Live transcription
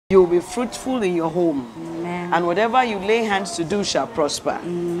You will be fruitful in your home. Amen. And whatever you lay hands to do shall prosper.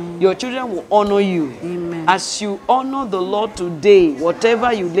 Amen. Your children will honor you. Amen. As you honor the Lord today,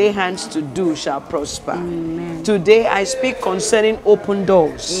 whatever you lay hands to do shall prosper. Amen. Today I speak concerning open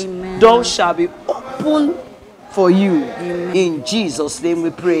doors. Amen. Doors shall be open for you. Amen. In Jesus' name we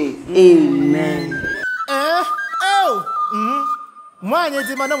pray. Amen. Mwanye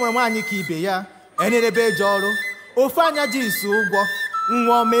di mana mwanye ki ibe ya enelebe jolu ofanya ji isu ugwo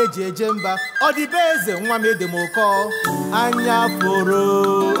nwa meje ejemba odibeze nwa medemoko anya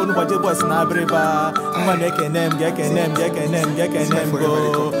foro onugbaje boss na abriba nwa nekenem gekenem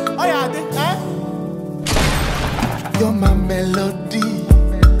go oya de You're my melody,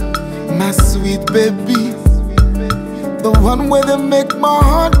 my sweet baby, the one where they make my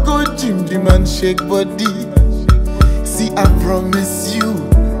heart go jim jim and shake body. See, I promise you,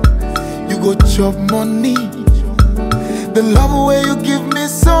 you go chop money. The love way you give me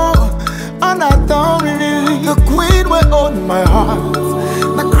so, and I don't really. The queen will own my heart,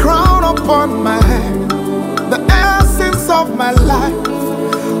 the crown upon my head, the essence of my life.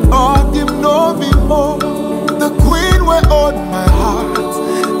 Oh, you know me more. The queen will own my heart,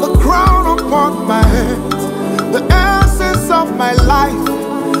 the crown upon my head, the essence of my life.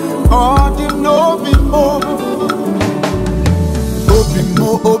 Oh, you know me more.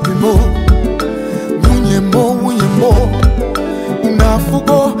 Obimo, munye mo,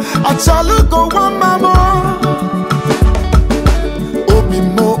 unafugo, achalugo wamamo.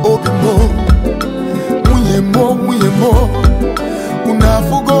 Obimo, munye mo,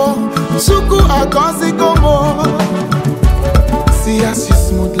 unafugo, suku agosi gomo. See as you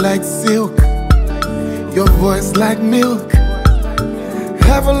smooth like silk, your voice like milk.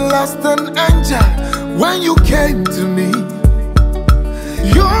 Heaven lost an angel when you came to me.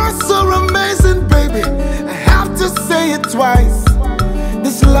 You're so amazing, baby, I have to say it twice.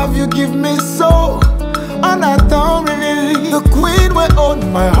 This love you give me so, and I don't really. The queen will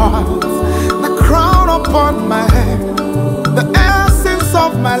own my heart, the crown upon my head, the essence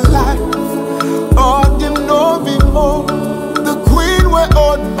of my life. Oh, you know me more. The queen will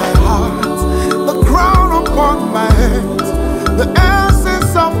own my heart, the crown upon my head, the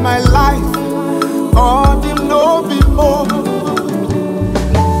essence of my life. Oh, you know me more.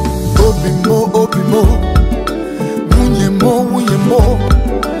 Obimo, munye mo,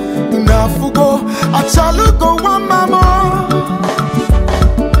 unafugo, achalugo wamamo.